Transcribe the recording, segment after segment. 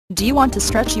Do you want to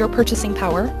stretch your purchasing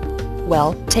power?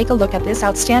 Well, take a look at this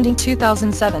outstanding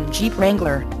 2007 Jeep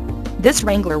Wrangler. This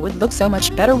Wrangler would look so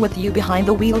much better with you behind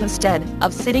the wheel instead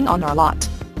of sitting on our lot.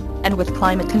 And with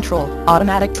climate control,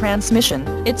 automatic transmission,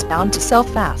 it's bound to sell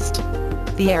fast.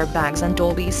 The airbags and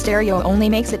Dolby stereo only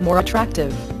makes it more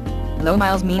attractive. Low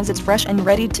miles means it's fresh and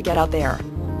ready to get out there.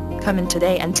 Come in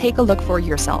today and take a look for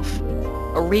yourself.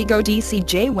 Arrigo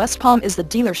DCJ West Palm is the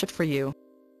dealership for you.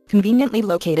 Conveniently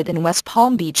located in West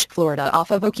Palm Beach, Florida off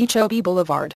of Okeechobee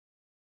Boulevard.